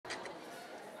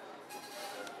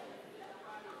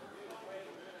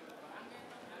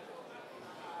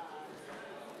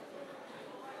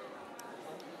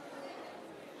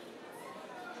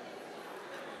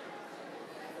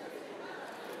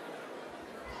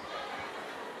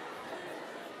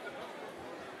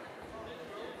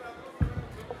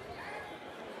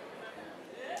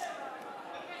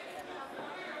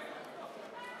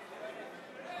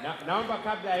Naomba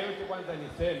kabla ya yote kwanza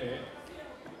niseme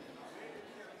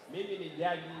mimi ni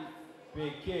jaji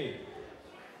pekee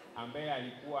ambaye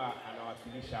alikuwa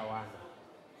anawakilisha wana.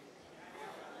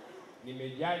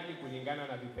 Nimejaji kulingana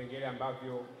na vipengele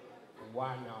ambavyo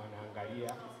wana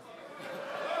wanaangalia.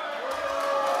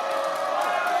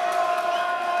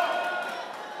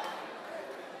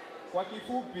 Kwa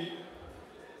kifupi,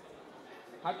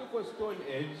 hatuko Stone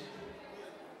Age,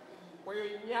 kwa hiyo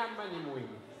nyama ni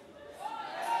muhimu.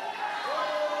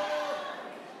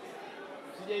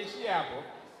 Sijaishia hapo.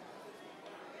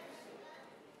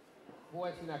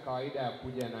 Huwa sina kawaida ya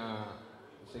kuja na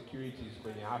securities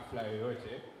kwenye hafla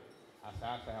yoyote,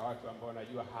 hasa ya watu ambao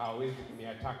najua hawawezi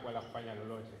kuniattack wala kufanya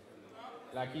lolote.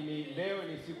 Lakini leo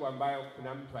ni siku ambayo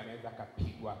kuna mtu anaweza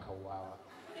kapigwa akauawa.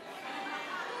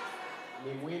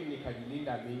 Ni muhimu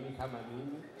nikajilinda mimi kama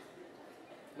mimi,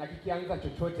 na kikianza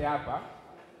chochote hapa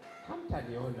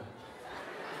hamtaniona.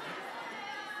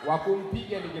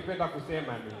 Wakumpiga ningependa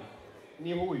kusema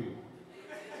ni huyu,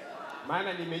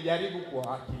 maana nimejaribu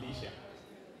kuwawakilisha.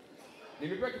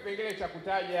 Nimepewa kipengele cha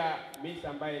kutaja Miss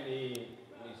ambaye ni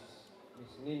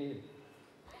Miss nini?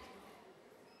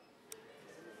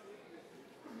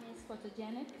 Miss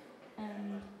photogenic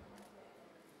and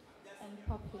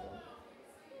popular.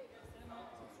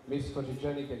 Miss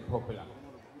photogenic and popular.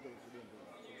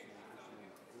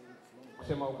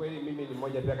 Kusema ukweli, mimi ni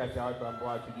mmoja pia kati ya watu ambao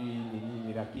hatujui ni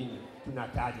nini, lakini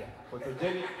tunataja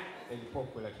photogenic and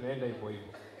popular, tunaenda hivyo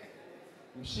hivyo.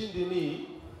 Mshindi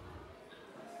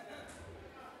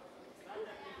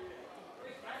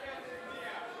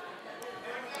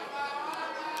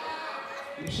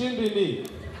ni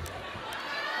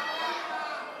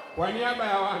kwa niaba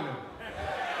ya wana,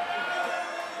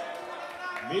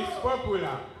 Miss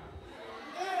Popular.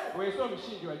 Wewe sio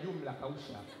mshindi wa jumla,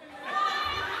 kausha.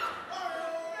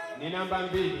 Ni namba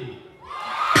 2.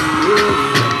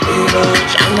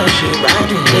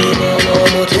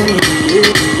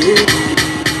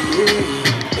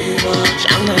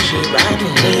 I'm not sure I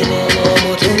can leave on